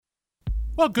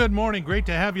Well, good morning. Great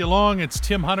to have you along. It's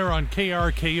Tim Hunter on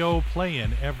KRKO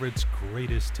playing Everett's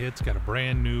greatest hits. Got a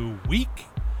brand new week,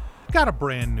 got a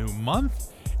brand new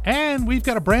month, and we've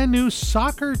got a brand new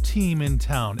soccer team in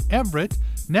town. Everett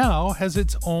now has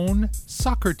its own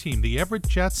soccer team, the Everett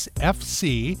Jets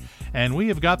FC, and we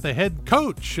have got the head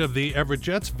coach of the Everett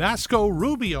Jets, Vasco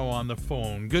Rubio, on the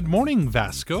phone. Good morning,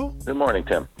 Vasco. Good morning,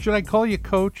 Tim. Should I call you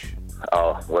Coach?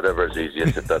 Oh, whatever is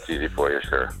easiest, if that's easy for you,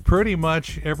 sure. Pretty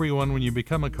much everyone, when you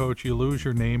become a coach, you lose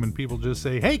your name and people just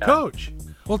say, hey, Coach.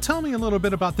 Well, tell me a little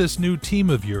bit about this new team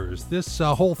of yours. This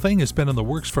whole thing has been in the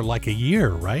works for like a year,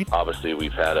 right? Obviously,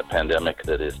 we've had a pandemic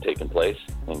that has taken place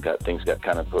and things got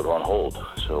kind of put on hold.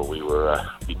 So we were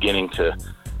beginning to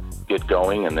get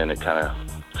going, and then it kind of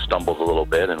stumbled a little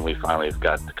bit, and we finally have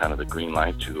got kind of the green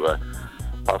light to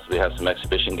possibly have some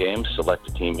exhibition games, select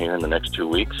a team here in the next 2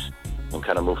 weeks, and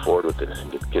kind of move forward with this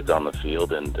and get the kids on the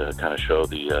field and kind of show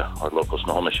our local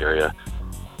Snohomish area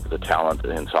the talent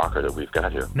in soccer that we've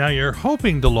got here. Now, you're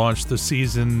hoping to launch the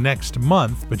season next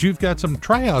month, but you've got some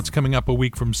tryouts coming up a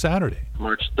week from Saturday.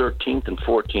 March 13th and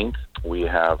 14th, we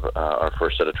have our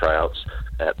first set of tryouts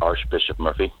at Archbishop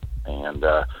Murphy, and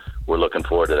we're looking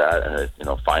forward to that and,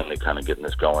 finally kind of getting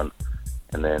this going.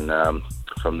 And then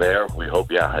from there, we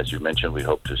hope, as you mentioned, we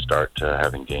hope to start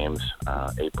having games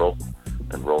April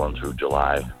and rolling through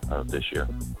July of this year.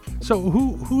 So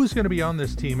who is going to be on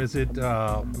this team? Is it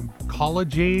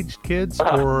college-aged kids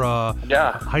or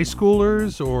high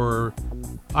schoolers? Or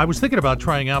I was thinking about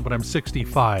trying out, but I'm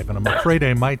 65, and I'm afraid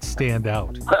I might stand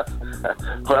out.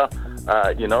 Well,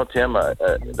 Tim,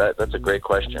 that's a great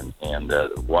question, and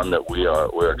one that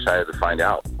we're excited to find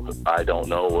out. I don't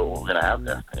know what we're going to have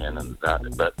there,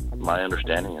 but my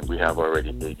understanding is we have already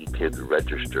 80 kids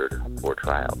registered for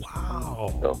tryouts.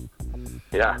 Wow. So,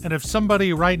 yeah. And if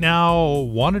somebody right now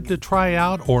wanted to try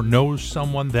out or knows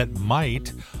someone that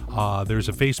might, there's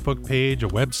a Facebook page, a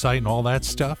website, and all that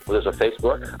stuff. Well, there's a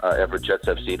Facebook,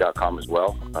 EverettJetsFC.com as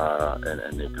well,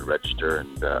 and you can register,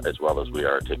 and as well as we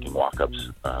are taking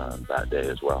walk-ups that day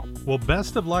as well. Well,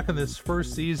 best of luck in this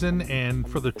first season and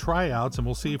for the tryouts, and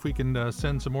we'll see if we can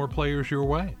send some more players your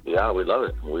way. Yeah, we love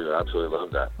it. We absolutely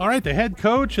love that. All right, the head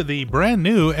coach of the brand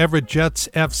new Everett Jets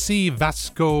FC,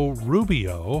 Vasco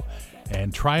Rubio,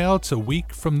 and tryouts a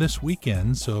week from this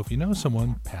weekend, so if you know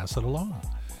someone, pass it along.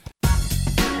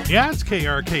 Yeah, it's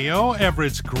KRKO,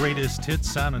 Everett's greatest hits,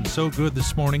 sounding so good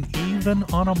this morning, even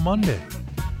on a Monday.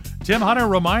 Tim Hunter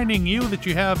reminding you that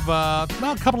you have a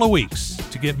couple of weeks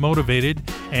to get motivated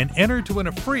and enter to win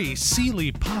a free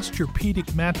Sealy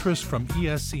Posturepedic mattress from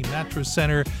ESC Mattress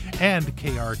Center and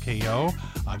KRKO.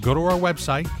 Go to our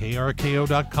website,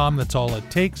 krko.com. That's all it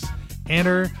takes.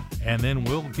 Enter, and then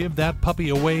we'll give that puppy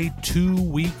away 2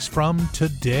 weeks from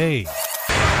today.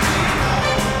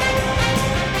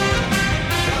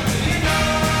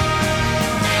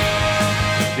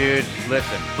 Dude,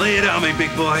 listen. Lay it on me, big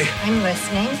boy. I'm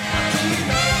listening.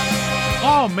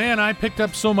 Oh, man, I picked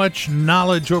up so much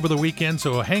knowledge over the weekend,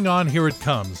 so hang on, here it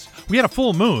comes. We had a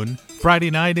full moon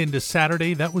Friday night into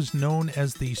Saturday. That was known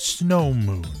as the snow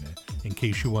moon, in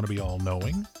case you want to be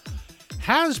all-knowing.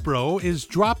 Hasbro is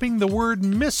dropping the word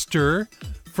Mr.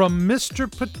 from Mr.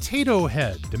 Potato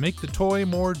Head to make the toy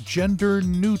more gender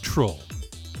neutral.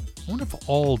 I wonder if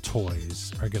all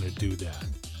toys are going to do that.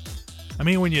 I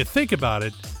mean, when you think about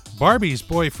it, Barbie's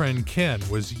boyfriend Ken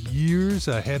was years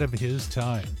ahead of his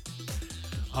time.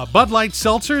 Bud Light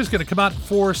Seltzer is going to come out in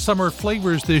 4 summer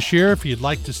flavors this year. If you'd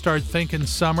like to start thinking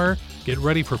summer, get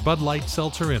ready for Bud Light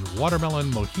Seltzer in Watermelon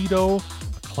Mojito,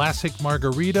 Classic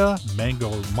Margarita,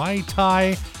 Mango Mai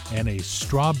Tai, and a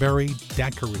Strawberry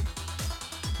Daiquiri.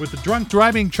 With the drunk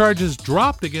driving charges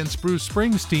dropped against Bruce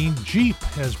Springsteen, Jeep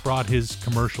has brought his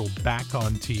commercial back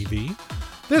on TV.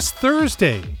 This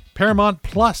Thursday, Paramount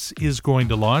Plus is going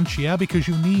to launch, because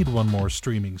you need one more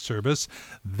streaming service.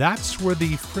 That's where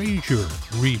the Frasier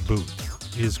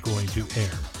reboot is going to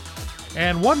air.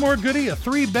 And one more goodie, a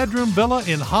 3-bedroom villa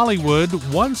in Hollywood,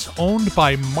 once owned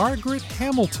by Margaret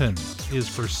Hamilton, is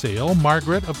for sale.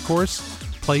 Margaret, of course,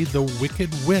 played the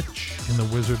Wicked Witch in The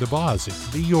Wizard of Oz. It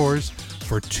could be yours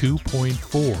for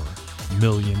 $2.4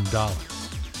 million.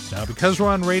 Now, because we're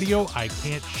on radio, I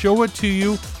can't show it to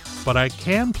you, but I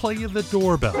can play you the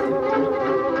doorbell.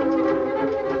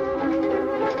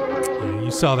 Yeah,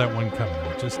 you saw that one coming.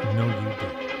 I just know you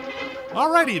did.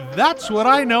 Alrighty, that's what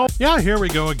I know. Yeah, here we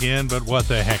go again, but what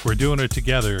the heck, we're doing it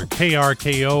together.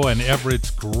 KRKO and Everett's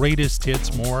greatest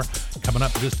hits, more coming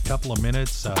up in just a couple of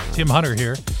minutes. Tim Hunter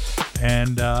here,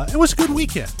 and it was a good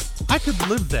weekend. I could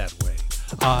live that way.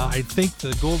 I think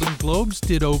the Golden Globes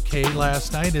did okay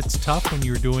last night. It's tough when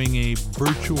you're doing a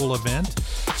virtual event,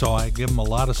 so I give them a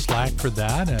lot of slack for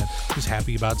that. I was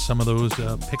happy about some of those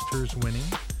pictures winning.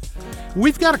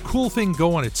 We've got a cool thing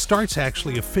going. It starts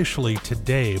actually officially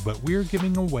today, but we're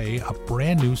giving away a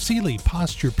brand new Sealy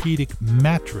Posturepedic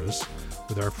mattress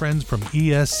with our friends from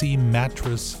ESC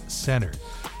Mattress Center.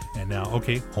 And now,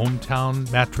 okay,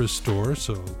 hometown mattress store,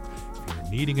 so if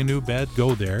you're needing a new bed,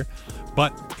 go there.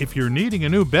 But if you're needing a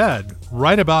new bed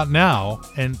right about now,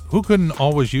 and who couldn't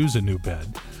always use a new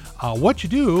bed, what you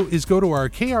do is go to our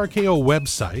KRKO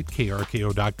website,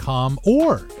 krko.com,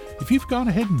 or if you've gone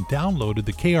ahead and downloaded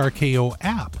the KRKO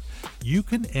app, you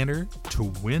can enter to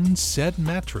win said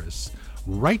mattress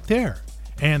right there.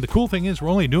 And the cool thing is we're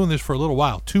only doing this for a little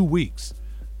while, 2 weeks,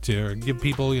 to give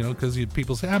people, because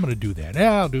people say, I'm going to do that.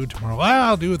 I'll do it tomorrow.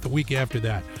 I'll do it the week after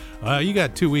that. You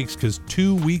got 2 weeks, because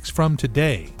 2 weeks from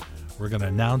today, we're going to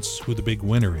announce who the big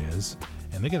winner is.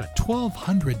 And they get a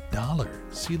 $1,200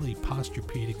 Sealy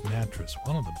Posturepedic mattress,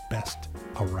 one of the best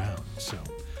around. So,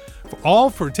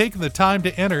 for taking the time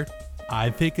to enter, I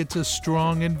think it's a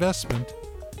strong investment.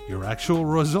 Your actual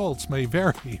results may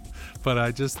vary, but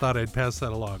I just thought I'd pass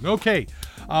that along. Okay,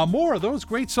 more of those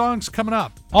great songs coming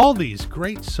up. All these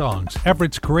great songs,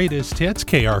 Everett's Greatest Hits,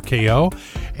 KRKO,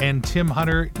 and Tim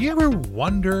Hunter. Do you ever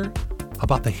wonder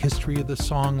about the history of the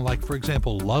song? Like, for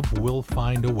example, Love Will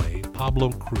Find a Way, Pablo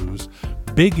Cruz,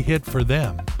 big hit for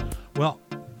them. Well,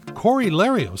 Corey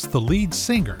Larios, the lead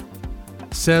singer,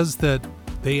 says that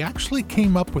they actually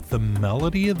came up with the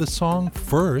melody of the song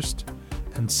first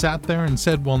and sat there and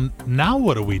said, well, now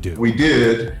what do we do? We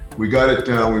did. We got it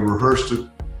down. We rehearsed it,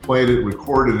 played it,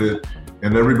 recorded it,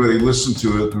 and everybody listened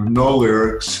to it. There were no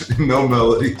lyrics, no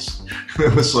melodies.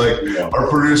 It was like our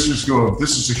producers going,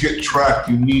 this is a hit track.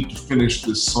 You need to finish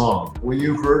this song. When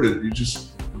you heard it,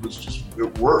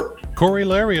 it worked. Corey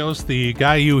Larios, the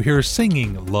guy you hear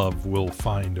singing Love Will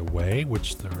Find a Way,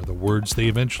 which are the words they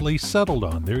eventually settled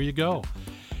on. There you go.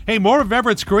 Hey, more of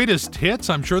Everett's Greatest Hits.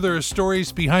 I'm sure there are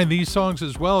stories behind these songs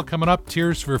as well. Coming up,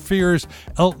 Tears for Fears,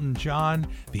 Elton John,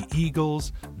 the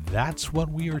Eagles. That's what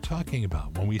we are talking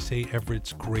about when we say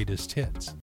Everett's Greatest Hits.